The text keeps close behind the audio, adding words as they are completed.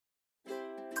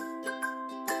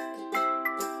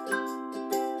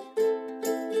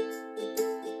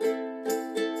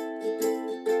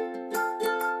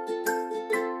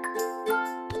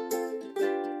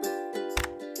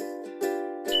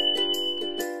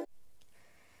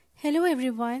Hello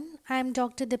everyone, I am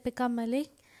Dr. Deepika Malik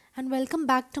and welcome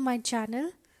back to my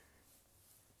channel.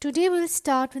 Today we'll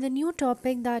start with a new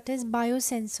topic, that is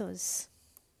biosensors.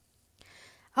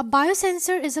 A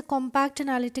biosensor is a compact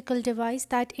analytical device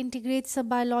that integrates a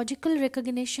biological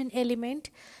recognition element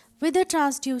with a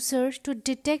transducer to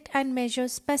detect and measure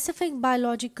specific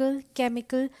biological,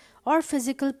 chemical or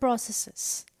physical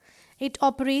processes. It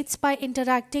operates by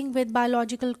interacting with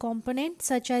biological components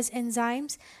such as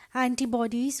enzymes,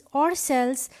 antibodies or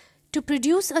cells to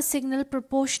produce a signal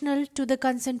proportional to the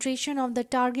concentration of the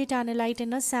target analyte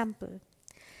in a sample.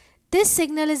 This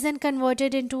signal is then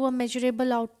converted into a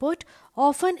measurable output,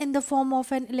 often in the form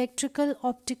of an electrical,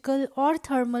 optical or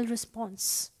thermal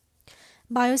response.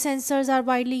 Biosensors are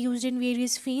widely used in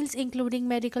various fields including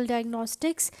medical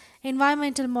diagnostics,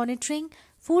 environmental monitoring,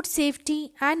 food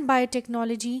safety and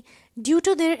biotechnology due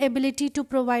to their ability to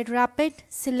provide rapid,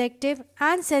 selective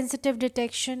and sensitive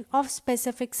detection of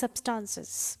specific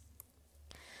substances.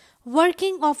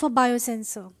 Working of a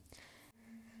biosensor.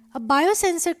 A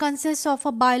biosensor consists of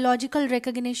a biological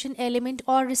recognition element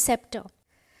or receptor,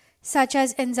 such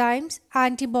as enzymes,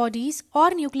 antibodies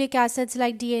or nucleic acids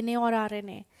like DNA or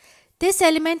RNA. This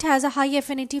element has a high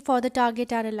affinity for the target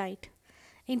analyte.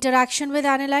 Interaction with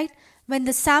analyte. When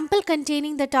the sample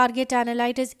containing the target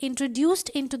analyte is introduced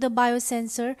into the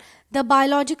biosensor, the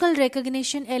biological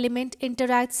recognition element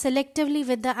interacts selectively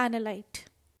with the analyte.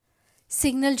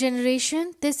 Signal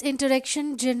generation. This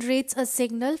interaction generates a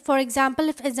signal. For example,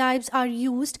 if enzymes are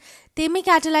used, they may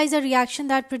catalyze a reaction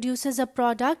that produces a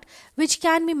product which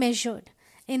can be measured.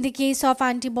 In the case of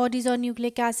antibodies or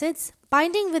nucleic acids,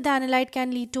 binding with the analyte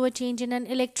can lead to a change in an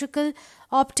electrical,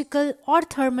 optical or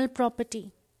thermal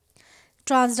property.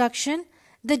 Transduction.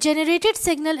 The generated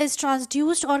signal is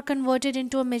transduced or converted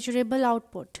into a measurable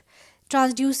output.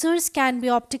 Transducers can be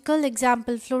optical,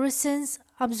 example fluorescence,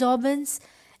 absorbance,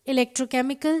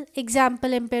 electrochemical, example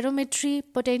amperometry,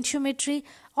 potentiometry,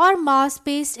 or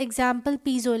mass-based, example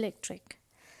piezoelectric.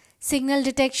 Signal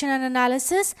detection and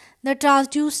analysis. The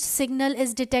transduced signal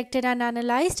is detected and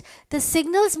analyzed. The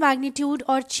signal's magnitude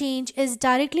or change is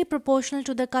directly proportional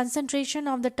to the concentration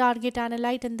of the target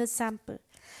analyte in the sample.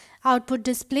 Output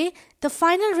display. The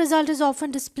final result is often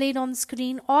displayed on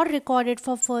screen or recorded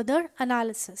for further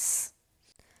analysis.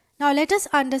 Now let us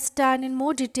understand in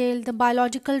more detail the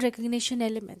biological recognition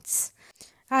elements.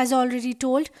 As already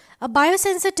told, a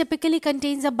biosensor typically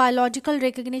contains a biological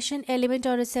recognition element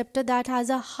or receptor that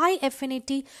has a high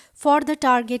affinity for the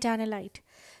target analyte.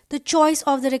 The choice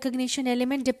of the recognition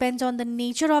element depends on the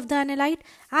nature of the analyte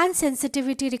and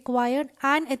sensitivity required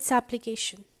and its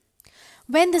application.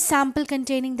 When the sample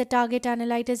containing the target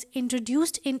analyte is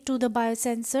introduced into the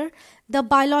biosensor, the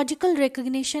biological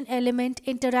recognition element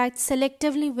interacts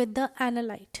selectively with the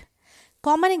analyte.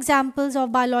 Common examples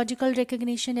of biological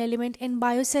recognition element in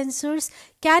biosensors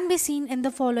can be seen in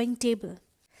the following table.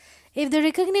 If the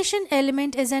recognition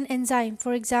element is an enzyme,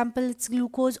 for example it's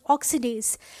glucose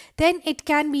oxidase, then it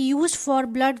can be used for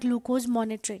blood glucose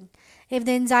monitoring. If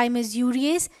the enzyme is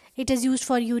urease, it is used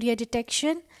for urea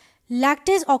detection.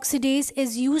 Lactase oxidase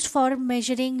is used for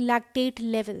measuring lactate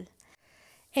level.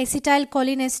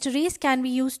 Acetylcholinesterase can be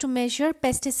used to measure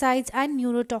pesticides and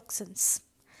neurotoxins.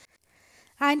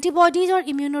 Antibodies or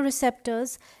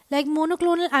immunoreceptors like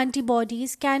monoclonal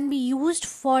antibodies can be used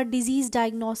for disease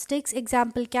diagnostics,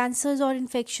 example cancers or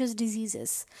infectious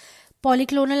diseases.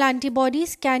 Polyclonal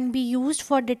antibodies can be used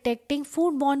for detecting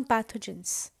foodborne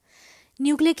pathogens.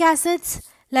 Nucleic acids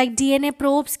like DNA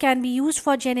probes can be used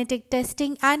for genetic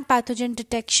testing and pathogen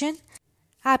detection.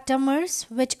 Aptamers,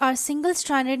 which are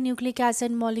single-stranded nucleic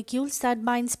acid molecules that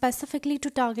bind specifically to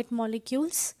target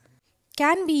molecules,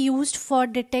 can be used for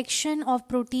detection of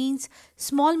proteins,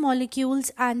 small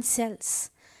molecules and cells.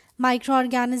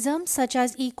 Microorganisms such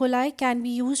as E. coli can be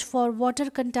used for water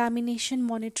contamination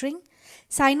monitoring.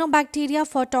 Cyanobacteria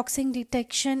for toxin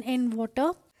detection in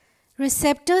water.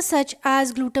 Receptors such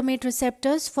as glutamate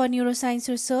receptors for neuroscience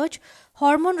research,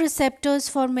 hormone receptors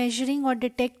for measuring or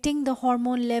detecting the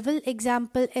hormone level,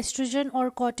 example estrogen or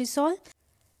cortisol,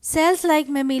 cells like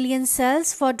mammalian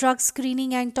cells for drug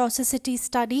screening and toxicity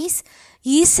studies,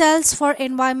 yeast cells for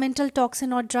environmental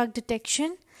toxin or drug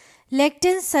detection,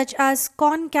 lectins such as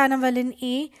concanavalin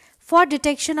A for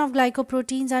detection of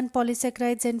glycoproteins and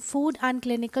polysaccharides in food and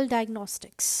clinical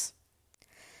diagnostics.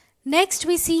 Next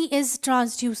we see is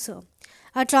transducer.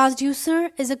 A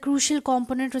transducer is a crucial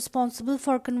component responsible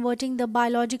for converting the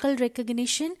biological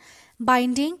recognition,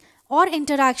 binding or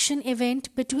interaction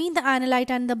event between the analyte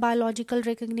and the biological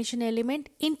recognition element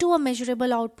into a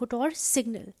measurable output or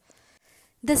signal.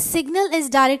 The signal is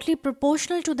directly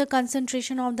proportional to the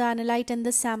concentration of the analyte in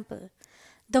the sample.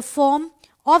 The form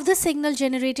of the signal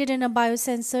generated in a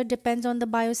biosensor depends on the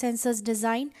biosensor's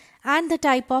design and the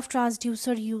type of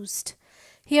transducer used.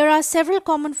 Here are several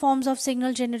common forms of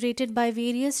signal generated by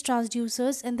various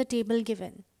transducers in the table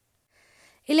given.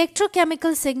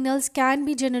 Electrochemical signals can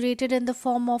be generated in the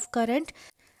form of current,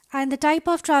 and the type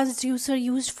of transducer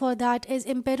used for that is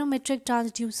amperometric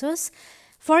transducers,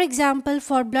 for example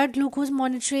for blood glucose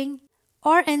monitoring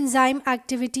or enzyme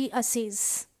activity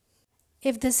assays.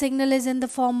 If the signal is in the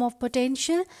form of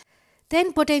potential,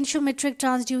 then potentiometric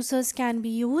transducers can be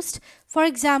used, for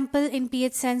example in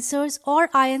pH sensors or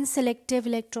ion selective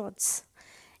electrodes.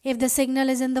 If the signal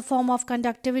is in the form of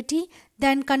conductivity,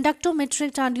 then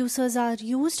conductometric transducers are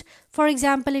used, for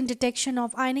example in detection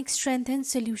of ionic strength in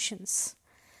solutions.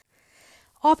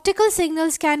 Optical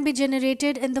signals can be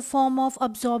generated in the form of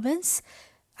absorbance,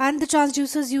 and the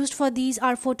transducers used for these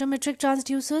are photometric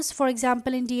transducers, for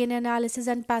example in DNA analysis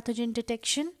and pathogen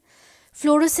detection.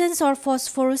 Fluorescence or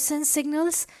phosphorescence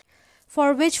signals,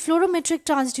 for which fluorometric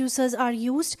transducers are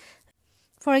used,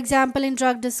 for example in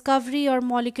drug discovery or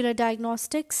molecular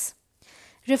diagnostics.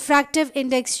 Refractive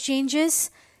index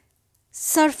changes,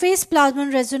 surface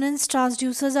plasmon resonance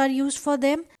transducers are used for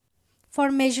them, for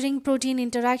measuring protein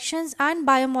interactions and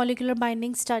biomolecular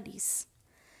binding studies.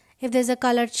 If there is a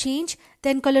color change,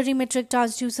 then colorimetric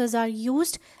transducers are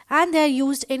used, and they are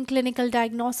used in clinical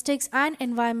diagnostics and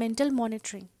environmental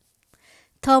monitoring.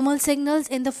 Thermal signals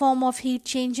in the form of heat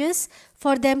changes,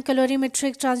 for them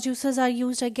colorimetric transducers are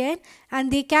used again,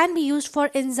 and they can be used for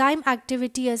enzyme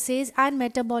activity assays and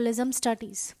metabolism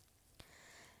studies.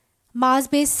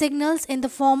 Mass-based signals in the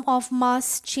form of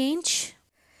mass change.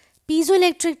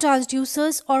 Piezoelectric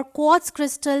transducers or quartz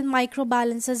crystal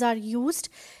microbalancers are used,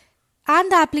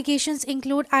 and the applications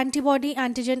include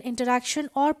antibody-antigen interaction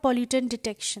or pollutant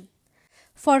detection.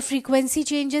 For frequency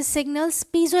changes signals,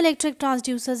 piezoelectric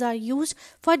transducers are used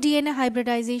for DNA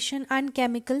hybridization and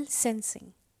chemical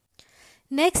sensing.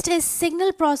 Next is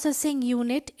signal processing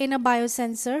unit in a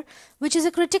biosensor, which is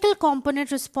a critical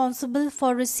component responsible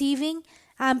for receiving,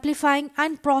 amplifying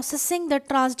and processing the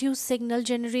transduced signal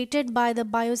generated by the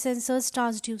biosensor's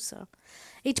transducer.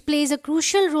 It plays a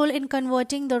crucial role in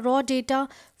converting the raw data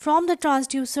from the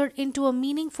transducer into a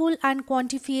meaningful and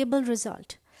quantifiable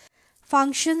result.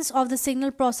 Functions of the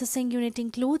signal processing unit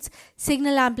includes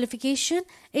signal amplification.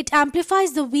 It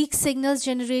amplifies the weak signals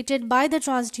generated by the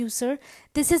transducer.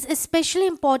 This is especially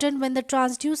important when the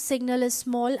transduced signal is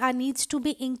small and needs to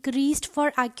be increased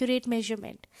for accurate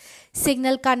measurement.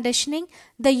 Signal conditioning.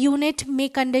 The unit may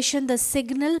condition the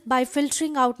signal by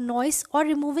filtering out noise or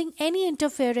removing any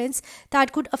interference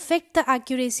that could affect the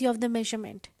accuracy of the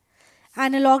measurement.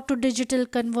 Analog to digital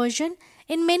conversion.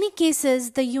 In many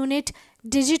cases, the unit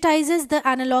digitizes the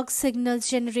analog signals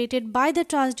generated by the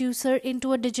transducer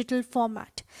into a digital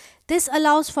format. This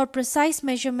allows for precise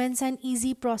measurements and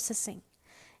easy processing.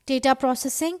 Data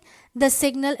processing. The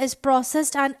signal is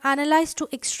processed and analyzed to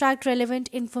extract relevant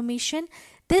information.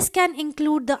 This can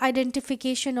include the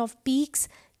identification of peaks,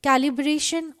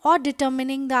 calibration, or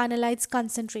determining the analyte's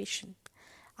concentration.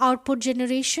 Output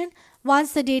generation.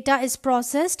 Once the data is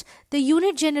processed, the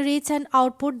unit generates an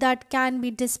output that can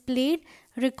be displayed,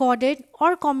 recorded,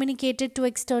 or communicated to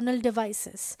external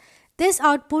devices. This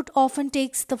output often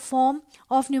takes the form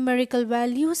of numerical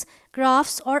values,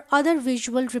 graphs, or other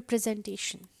visual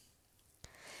representation.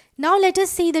 Now let us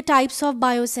see the types of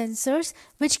biosensors,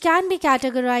 which can be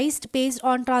categorized based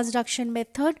on transduction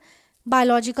method,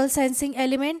 biological sensing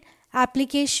element,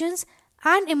 applications,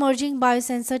 and emerging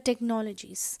biosensor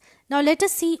technologies. Now let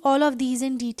us see all of these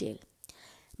in detail.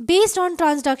 Based on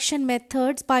transduction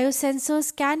methods,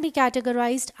 biosensors can be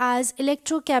categorized as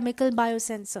electrochemical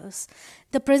biosensors.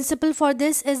 The principle for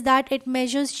this is that it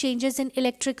measures changes in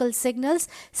electrical signals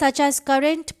such as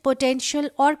current, potential,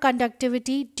 or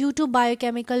conductivity due to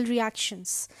biochemical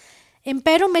reactions.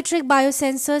 Amperometric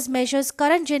biosensors measures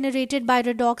current generated by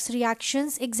redox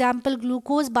reactions, example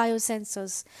glucose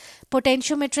biosensors.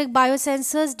 Potentiometric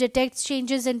biosensors detects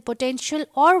changes in potential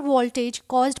or voltage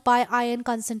caused by ion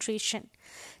concentration.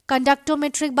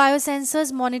 Conductometric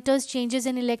biosensors monitors changes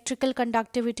in electrical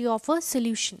conductivity of a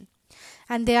solution,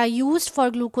 and they are used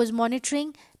for glucose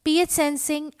monitoring, pH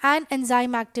sensing, and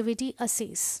enzyme activity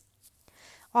assays.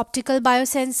 Optical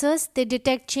biosensors, they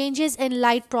detect changes in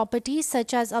light properties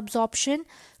such as absorption,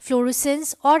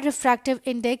 fluorescence, or refractive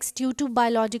index due to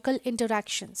biological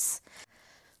interactions.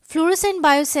 Fluorescent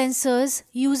biosensors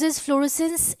uses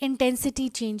fluorescence intensity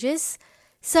changes.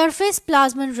 Surface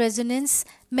plasmon resonance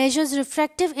measures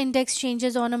refractive index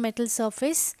changes on a metal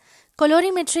surface.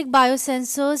 Colorimetric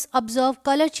biosensors observe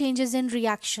color changes in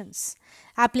reactions.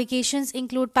 Applications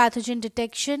include pathogen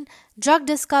detection, drug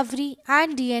discovery,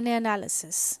 and DNA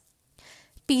analysis.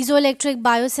 Piezoelectric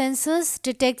biosensors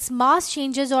detects mass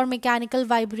changes or mechanical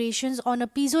vibrations on a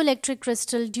piezoelectric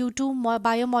crystal due to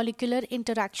biomolecular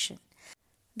interaction.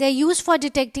 They are used for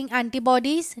detecting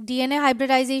antibodies, DNA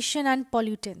hybridization, and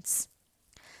pollutants.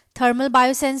 Thermal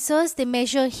biosensors, they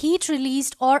measure heat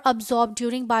released or absorbed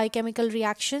during biochemical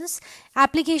reactions.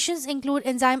 Applications include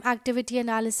enzyme activity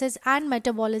analysis and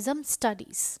metabolism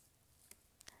studies.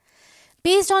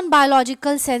 Based on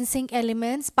biological sensing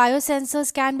elements,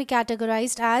 biosensors can be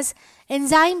categorized as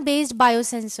enzyme-based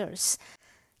biosensors.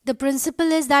 The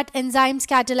principle is that enzymes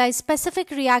catalyze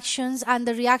specific reactions and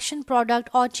the reaction product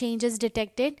or change is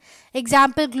detected.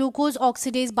 Example, glucose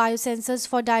oxidase biosensors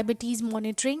for diabetes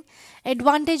monitoring.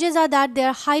 Advantages are that they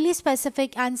are highly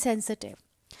specific and sensitive.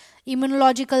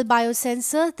 Immunological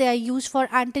biosensors, they are used for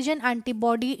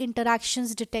antigen-antibody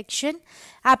interactions detection.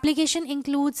 Application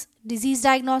includes disease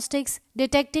diagnostics,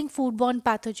 detecting foodborne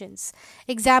pathogens.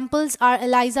 Examples are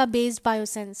ELISA-based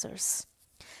biosensors.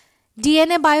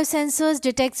 DNA biosensors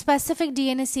detect specific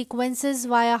DNA sequences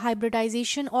via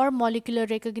hybridization or molecular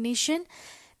recognition.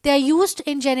 They are used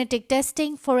in genetic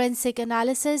testing, forensic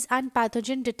analysis, and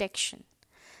pathogen detection.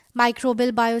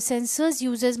 Microbial biosensors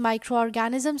uses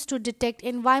microorganisms to detect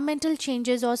environmental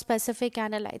changes or specific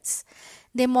analytes.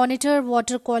 They monitor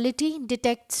water quality,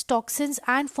 detect toxins,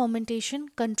 and fermentation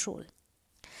control.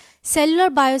 Cellular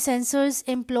biosensors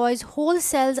employs whole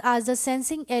cells as the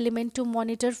sensing element to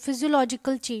monitor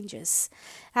physiological changes.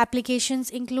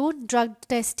 Applications include drug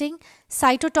testing,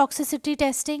 cytotoxicity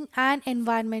testing, and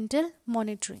environmental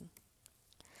monitoring.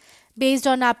 Based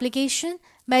on application,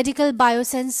 medical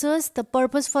biosensors, the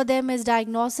purpose for them is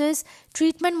diagnosis,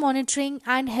 treatment monitoring,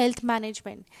 and health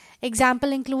management.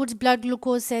 Example includes blood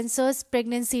glucose sensors,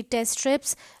 pregnancy test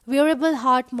strips, wearable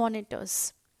heart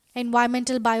monitors.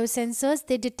 Environmental biosensors,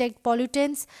 they detect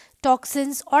pollutants,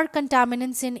 toxins, or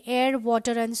contaminants in air,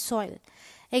 water, and soil.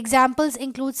 Examples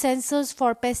include sensors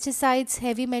for pesticides,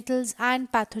 heavy metals, and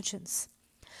pathogens.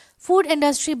 Food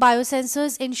industry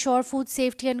biosensors ensure food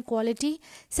safety and quality.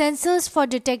 Sensors for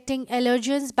detecting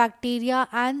allergens, bacteria,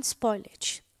 and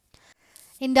spoilage.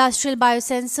 Industrial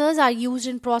biosensors are used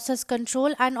in process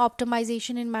control and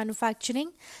optimization in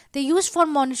manufacturing. They are used for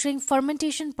monitoring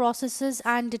fermentation processes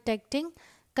and detecting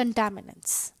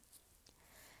contaminants.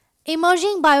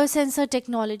 Emerging biosensor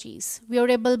technologies.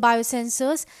 Wearable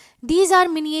biosensors. These are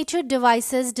miniature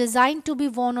devices designed to be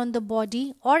worn on the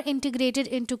body or integrated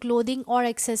into clothing or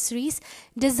accessories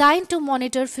designed to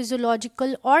monitor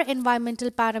physiological or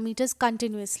environmental parameters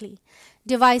continuously.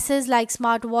 Devices like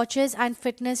smartwatches and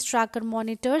fitness tracker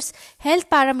monitors health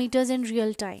parameters in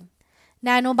real time.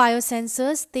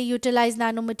 Nanobiosensors, they utilize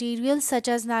nanomaterials such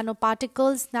as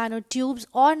nanoparticles, nanotubes,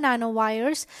 or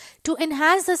nanowires to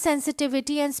enhance the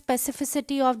sensitivity and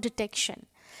specificity of detection.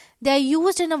 They are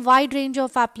used in a wide range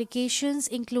of applications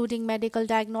including medical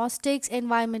diagnostics,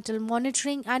 environmental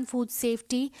monitoring, and food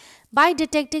safety by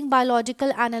detecting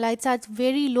biological analytes at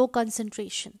very low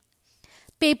concentration.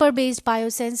 Paper-based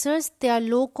biosensors, they are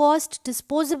low-cost,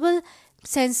 disposable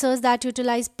sensors that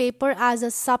utilize paper as a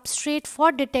substrate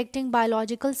for detecting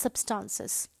biological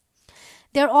substances.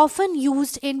 They are often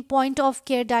used in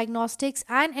point-of-care diagnostics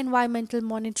and environmental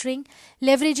monitoring,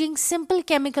 leveraging simple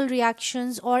chemical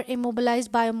reactions or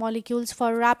immobilized biomolecules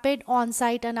for rapid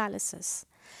on-site analysis.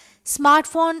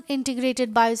 Smartphone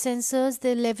integrated biosensors,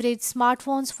 they leverage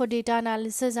smartphones for data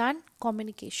analysis and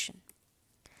communication.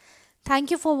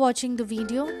 Thank you for watching the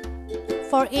video.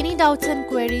 For any doubts and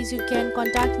queries, you can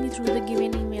contact me through the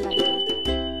given email ID.